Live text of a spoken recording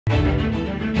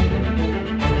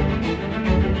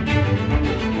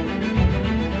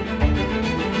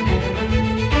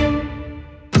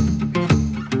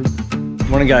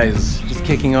Morning guys, just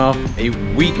kicking off a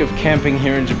week of camping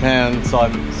here in Japan. So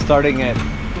I'm starting at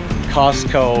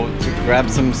Costco to grab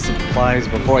some supplies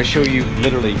before I show you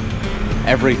literally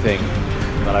everything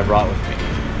that I brought with me.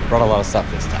 Brought a lot of stuff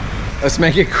this time. Let's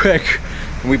make it quick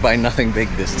and we buy nothing big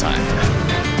this time.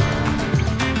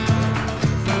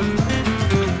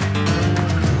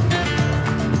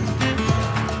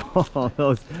 Oh,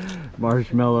 those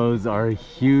marshmallows are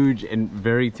huge and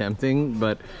very tempting,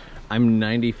 but I'm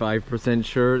 95%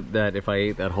 sure that if I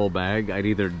ate that whole bag, I'd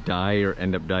either die or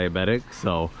end up diabetic.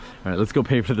 So, all right, let's go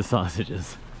pay for the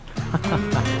sausages.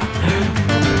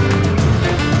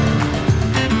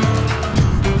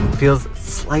 Feels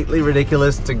slightly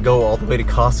ridiculous to go all the way to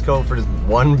Costco for just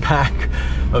one pack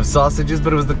of sausages,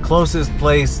 but it was the closest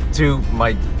place to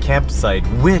my campsite,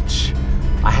 which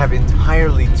I have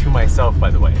entirely to myself,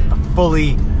 by the way. A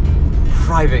fully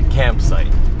private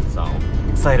campsite. So,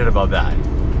 excited about that.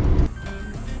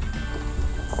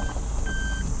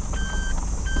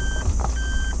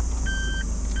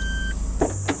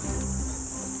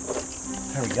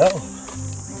 There we go.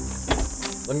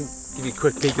 Let me give you a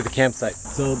quick peek at the campsite.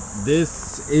 So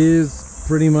this is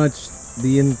pretty much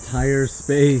the entire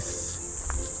space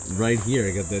right here.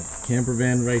 I got the camper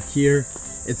van right here.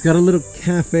 It's got a little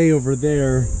cafe over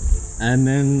there, and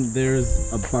then there's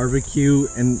a barbecue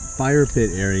and fire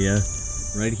pit area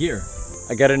right here.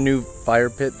 I got a new fire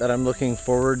pit that I'm looking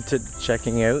forward to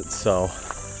checking out, so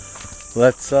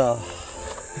let's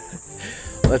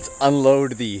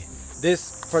unload the...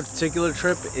 This particular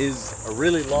trip is a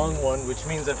really long one, which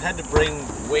means I've had to bring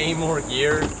way more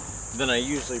gear than I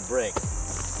usually bring.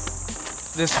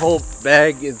 This whole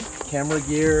bag is camera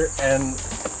gear, and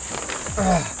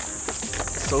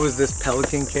so is this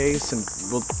Pelican case, and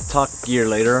we'll talk gear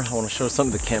later. I want to show some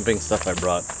of the camping stuff I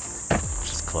brought,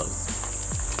 which is clothes.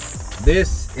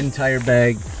 This entire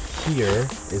bag here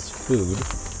is food,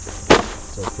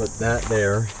 so I'll put that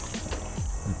there.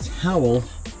 The towel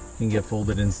can get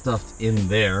folded and stuffed in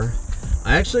there.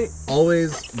 I actually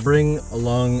always bring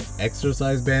along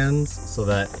exercise bands so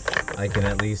that I can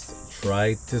at least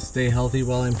try to stay healthy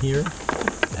while I'm here.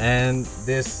 And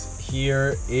this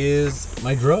here is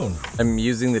my drone. I'm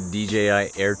using the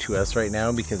DJI Air 2S right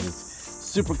now because it's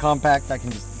super compact. I can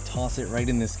just toss it right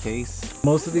in this case.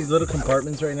 Most of these little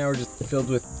compartments right now are just filled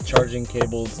with charging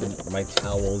cables and my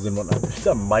towels and whatnot. It's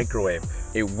a microwave.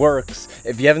 It works.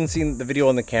 If you haven't seen the video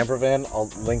on the camper van, I'll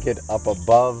link it up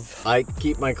above. I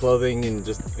keep my clothing in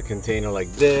just a container like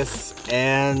this,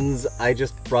 and I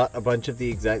just brought a bunch of the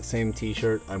exact same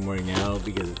t-shirt I'm wearing now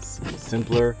because it's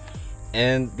simpler.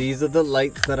 And these are the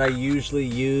lights that I usually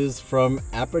use from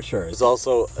Aperture. There's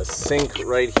also a sink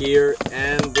right here,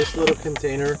 and this little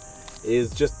container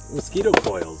is just mosquito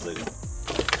coils.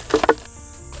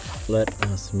 Let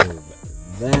us move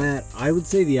that. I would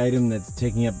say the item that's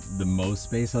taking up the most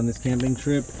space on this camping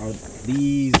trip are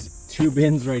these two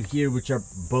bins right here, which are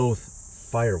both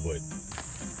firewood.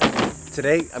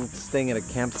 Today I'm staying at a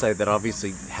campsite that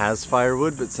obviously has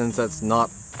firewood, but since that's not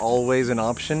always an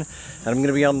option and I'm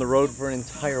gonna be on the road for an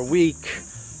entire week,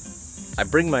 I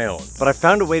bring my own. But I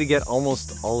found a way to get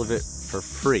almost all of it for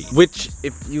free, which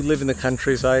if you live in the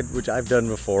countryside, which I've done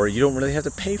before, you don't really have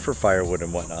to pay for firewood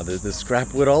and whatnot. There's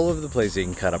scrap wood all over the place you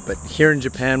can cut up, but here in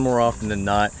Japan, more often than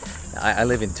not, I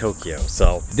live in Tokyo,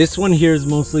 so this one here is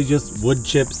mostly just wood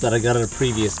chips that I got at a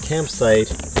previous campsite.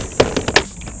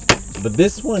 But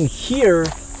this one here,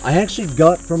 I actually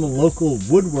got from a local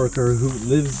woodworker who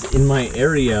lives in my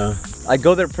area. I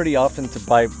go there pretty often to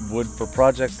buy wood for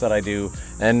projects that I do,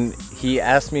 and he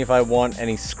asked me if I want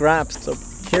any scraps, so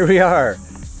here we are,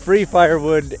 free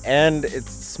firewood, and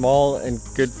it's small and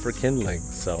good for kindling,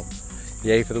 so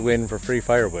yay for the win for free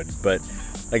firewood. But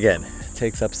again, it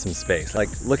takes up some space. Like,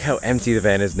 look how empty the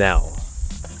van is now.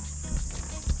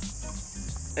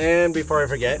 And before I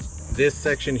forget, this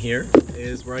section here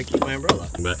is where I keep my umbrella.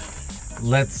 But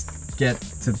let's get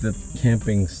to the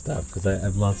camping stuff, because I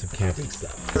have lots of camping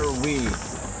stuff. Here we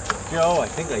go. I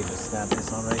think I just snapped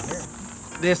this on right here.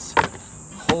 This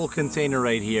whole container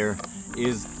right here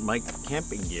is my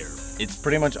camping gear. It's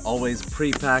pretty much always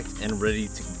pre-packed and ready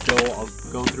to go. I'll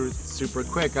go through it super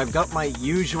quick. I've got my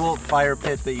usual fire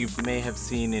pit that you may have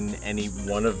seen in any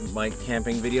one of my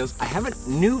camping videos. I have a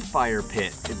new fire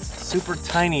pit. It's super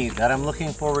tiny that I'm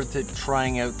looking forward to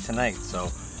trying out tonight,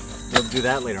 so we'll do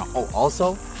that later. Oh,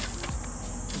 also,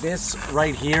 this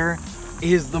right here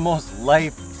is the most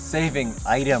life-saving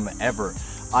item ever.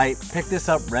 I picked this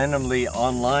up randomly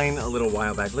online a little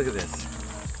while back. Look at this.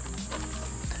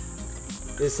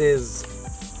 This is,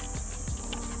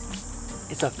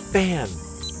 it's a fan.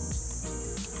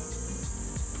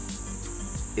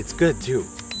 It's good too.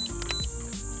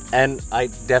 And I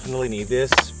definitely need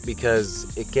this because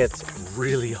it gets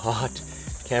really hot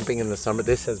camping in the summer.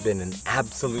 This has been an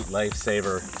absolute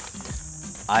lifesaver.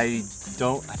 I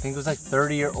think it was like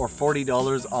 $30 or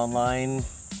 $40 online.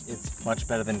 It's much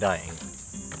better than dying.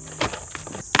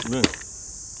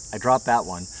 I dropped that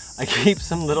one. I keep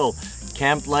some little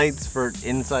camp lights for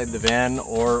inside the van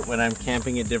or when I'm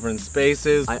camping at different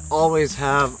spaces. I always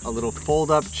have a little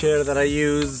fold-up chair that I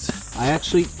use. I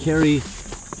actually carry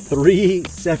 3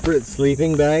 separate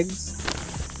sleeping bags.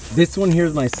 This one here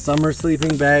is my summer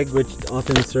sleeping bag, which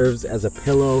often serves as a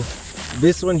pillow.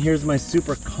 This one here is my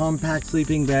super compact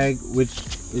sleeping bag, which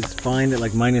is fine at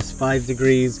like -5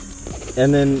 degrees.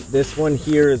 And then this one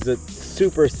here is a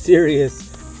super serious,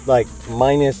 like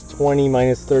 -20,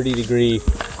 -30 degree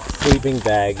sleeping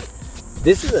bag.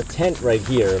 This is a tent right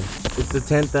here. It's the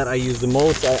tent that I use the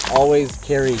most. I always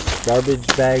carry garbage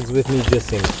bags with me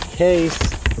just in case.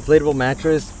 Inflatable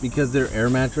mattress, because they're air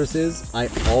mattresses, I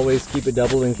always keep a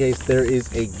double in case there is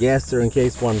a guest or in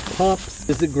case one pops.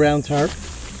 This is a ground tarp.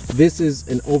 This is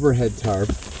an overhead tarp.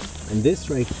 And this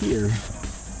right here,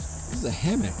 this is a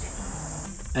hammock.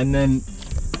 And then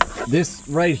this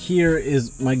right here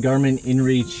is my Garmin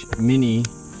InReach Mini.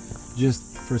 Just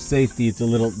for safety, it's a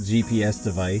little GPS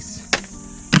device.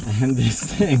 And this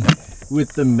thing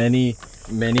with the many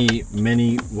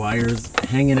wires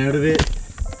hanging out of it.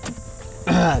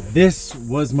 This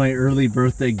was my early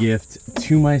birthday gift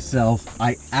to myself.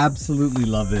 I absolutely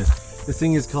love this. This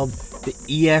thing is called the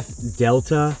EF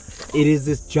Delta. It is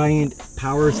this giant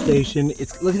power station.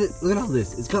 It's look at all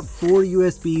this. It's got 4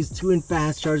 USBs, 2 in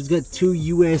fast charge. It's got 2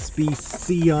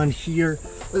 USB-C on here.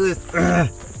 Look at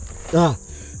this.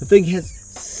 The thing has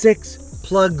 6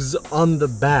 plugs on the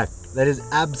back. That is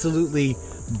absolutely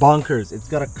bonkers. It's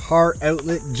got a car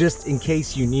outlet just in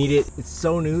case you need it. It's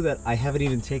so new that I haven't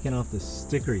even taken off the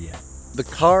sticker yet. The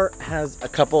car has a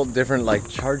couple different like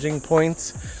charging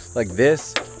points like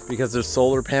this because there's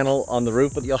solar panel on the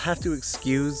roof, but you'll have to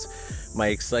excuse my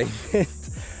excitement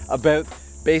about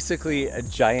basically a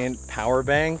giant power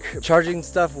bank. Charging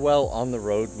stuff well on the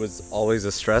road was always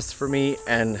a stress for me.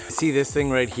 And see this thing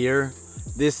right here?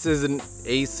 This is an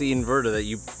AC inverter that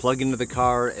you plug into the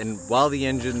car, and while the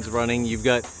engine's running, you've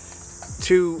got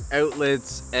 2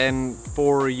 outlets and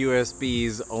 4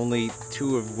 USBs, only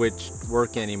 2 of which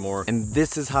work anymore. And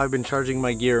this is how I've been charging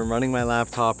my gear and running my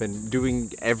laptop and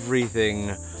doing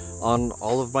everything on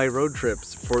all of my road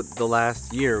trips for the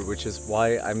last year, which is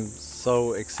why I'm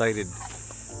so excited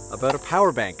about a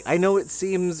power bank. I know it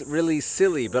seems really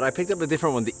silly, but I picked up a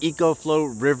different one, the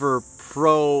EcoFlow River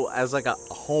Pro, as like a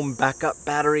home backup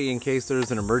battery in case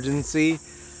there's an emergency.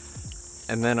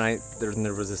 And then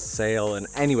there was a sale, and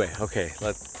anyway, okay,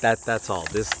 that's all.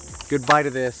 Goodbye to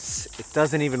this. It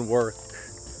doesn't even work.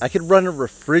 I could run a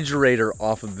refrigerator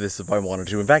off of this if I wanted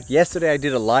to. In fact, yesterday I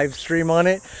did a live stream on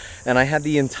it, and I had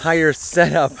the entire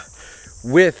setup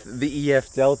with the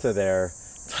EF Delta there.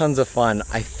 Tons of fun.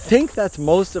 I think that's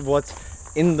most of what's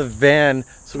in the van,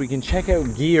 so we can check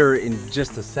out gear in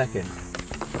just a second.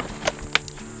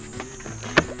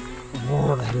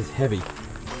 Oh, that is heavy.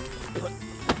 Put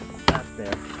that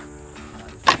there.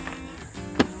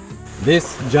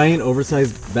 This giant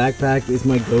oversized backpack is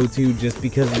my go-to just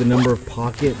because of the number of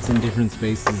pockets and different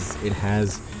spaces it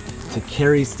has to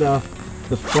carry stuff.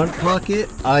 The front pocket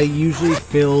I usually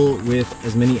fill with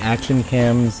as many action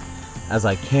cams as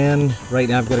I can. Right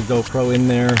now I've got a GoPro in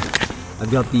there.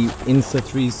 I've got the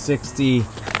Insta360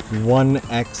 One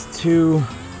X2.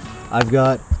 I've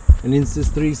got an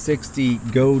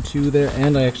Insta360 Go 2 there,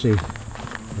 and I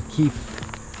keep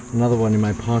another one in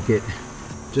my pocket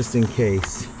just in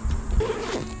case.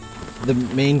 The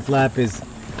main flap is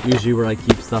usually where I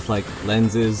keep stuff like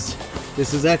lenses.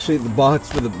 This is actually the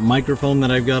box for the microphone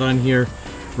that I've got on here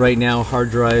right now,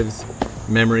 hard drives,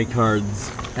 memory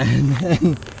cards, and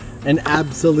then an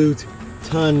absolute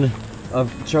ton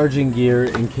of charging gear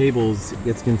and cables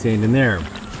gets contained in there.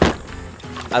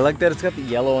 I like that it's got the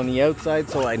yellow on the outside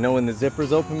so I know when the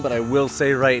zipper's open, but I will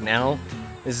say right now,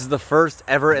 this is the first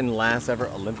ever and last ever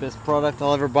Olympus product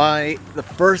I'll ever buy. The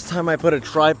first time I put a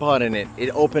tripod in it, it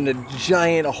opened a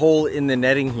giant hole in the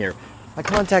netting here. I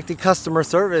contacted customer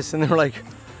service and they were like,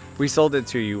 "We sold it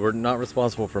to you, we're not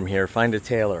responsible from here, find a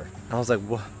tailor." I was like,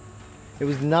 what? It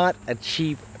was not a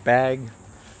cheap bag.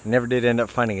 Never did end up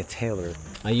finding a tailor.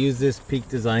 I use this Peak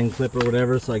Design clip or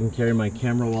whatever so I can carry my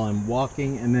camera while I'm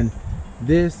walking, and then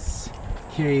this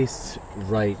case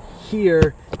right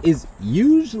here is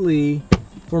usually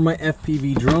for my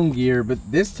FPV drone gear, but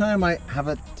this time I have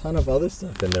a ton of other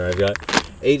stuff in there. I've got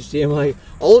HDMI.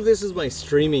 All of this is my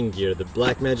streaming gear, the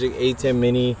Blackmagic A10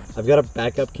 Mini. I've got a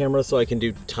backup camera so I can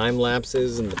do time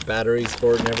lapses and the batteries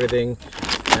for it and everything.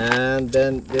 And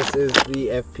then this is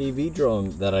the FPV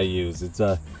drone that I use. It's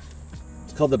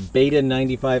called the Beta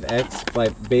 95X by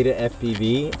Beta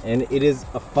FPV, and it is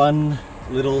a fun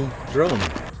little drone.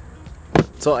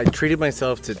 So I treated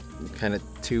myself to kind of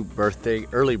two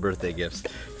early birthday gifts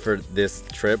for this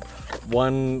trip.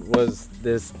 One was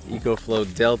this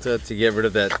EcoFlow Delta to get rid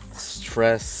of that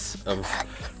stress of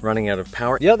running out of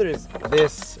power. The other is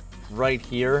this right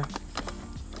here.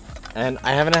 And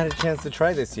I haven't had a chance to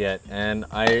try this yet, and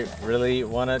I really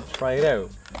want to try it out.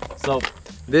 So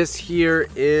this here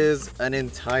is an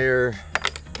entire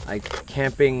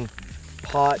camping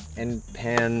pot and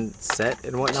pan set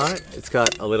and whatnot. It's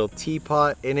got a little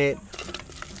teapot in it.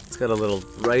 It's got a little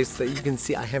rice that you can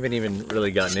see. I haven't even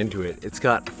really gotten into it. It's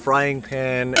got a frying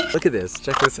pan. Look at this,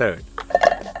 check this out.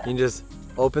 You can just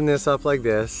open this up like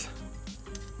this.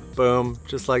 Boom,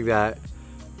 just like that.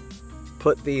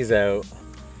 Put these out.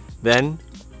 Then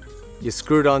you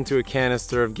screw it onto a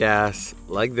canister of gas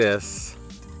like this.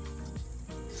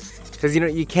 Because you know,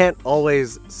 you can't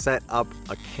always set up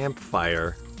a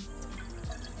campfire.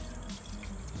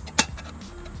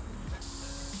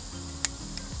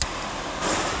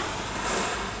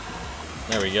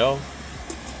 There we go.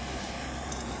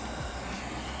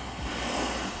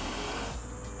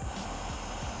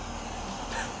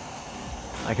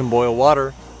 I can boil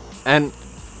water. And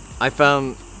I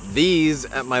found these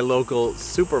at my local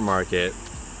supermarket.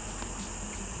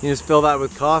 You just fill that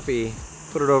with coffee,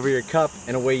 put it over your cup,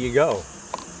 and away you go.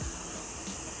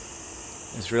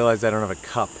 Just realized I don't have a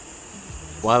cup.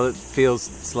 While it feels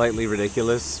slightly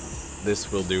ridiculous,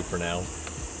 this will do for now.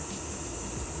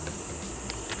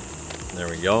 There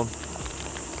we go.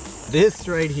 This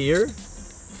right here,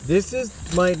 this is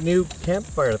my new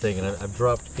campfire thing, and I've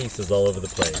dropped pieces all over the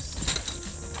place.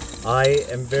 I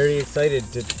am very excited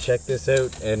to check this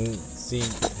out and see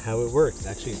how it works.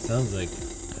 Actually, it sounds like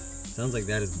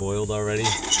that is boiled already.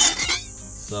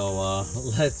 So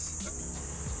let's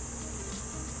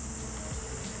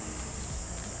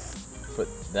put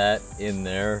that in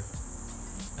there.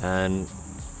 And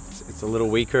it's a little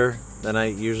weaker than I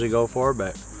usually go for,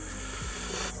 but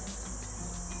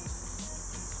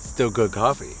still good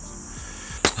coffee.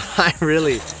 I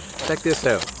really, check this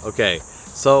out. Okay,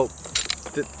 so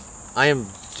I am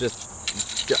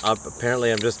just,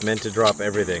 apparently I'm just meant to drop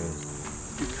everything.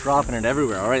 Keep dropping it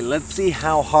everywhere. All right, let's see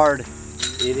how hard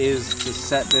it is to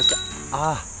set this.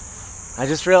 I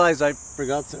just realized I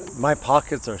forgot my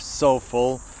pockets are so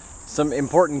full. Some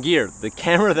important gear. The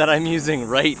camera that I'm using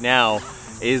right now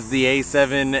is the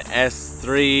A7S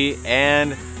III,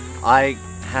 and I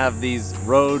have these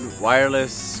Rode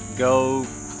Wireless Go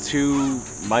 2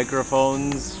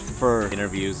 microphones for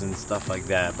interviews and stuff like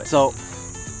that. But so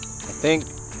I think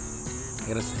I'm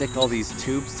gonna stick all these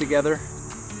tubes together.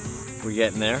 We're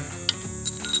getting there.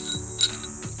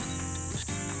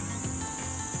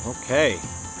 Okay.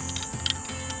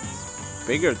 It's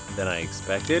bigger than I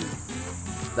expected.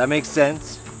 That makes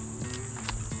sense.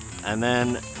 And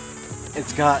then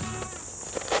it's got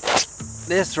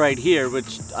this right here,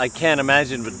 which I can't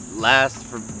imagine would last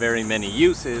for very many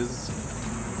uses.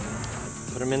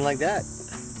 Put them in like that.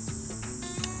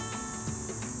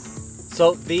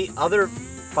 So the other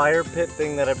fire pit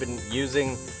thing that I've been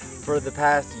using for the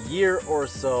past year or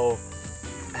so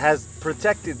has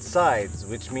protected sides,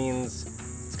 which means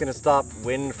it's gonna stop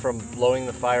wind from blowing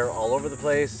the fire all over the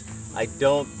place. I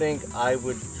don't think I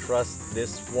would trust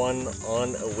this one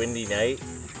on a windy night,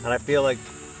 and I feel like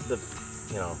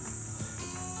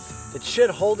it should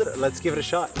hold it. Let's give it a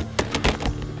shot.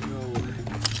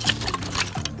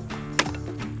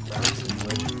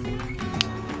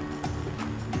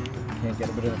 Can't get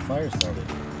a bit of a fire started.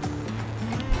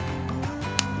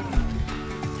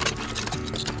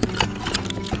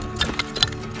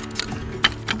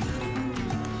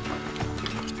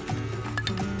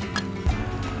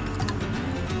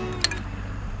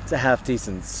 It's a half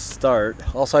decent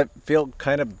start. Also, I feel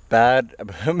kind of bad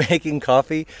about making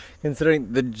coffee,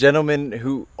 considering the gentleman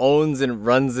who owns and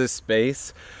runs this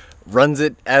space runs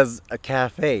it as a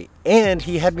cafe, and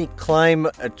he had me climb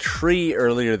a tree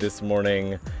earlier this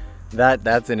morning.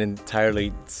 That's an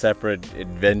entirely separate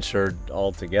adventure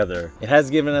altogether. It has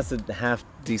given us a half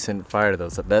decent fire though,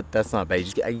 so that's not bad.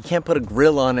 You can't put a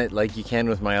grill on it like you can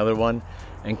with my other one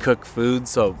and cook food,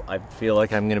 so I feel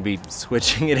like I'm gonna be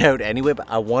switching it out anyway, but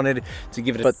I wanted to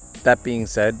give it a... But that being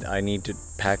said, I need to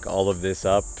pack all of this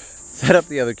up, set up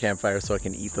the other campfire so I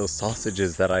can eat those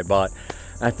sausages that I bought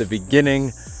at the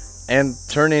beginning, and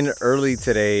turn in early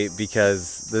today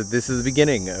because this is the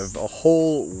beginning of a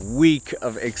whole week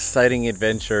of exciting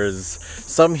adventures.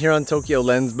 Some here on Tokyo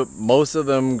Lens, but most of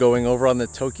them going over on the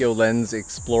Tokyo Lens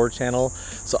Explore channel.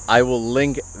 So I will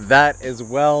link that as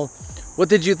well. What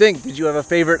did you think? Did you have a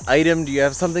favorite item? Do you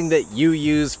have something that you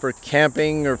use for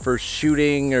camping or for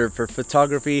shooting or for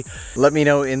photography? Let me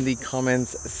know in the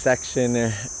comments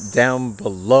section down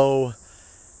below.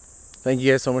 Thank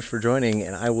you guys so much for joining,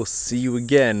 and I will see you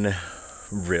again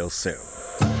real soon.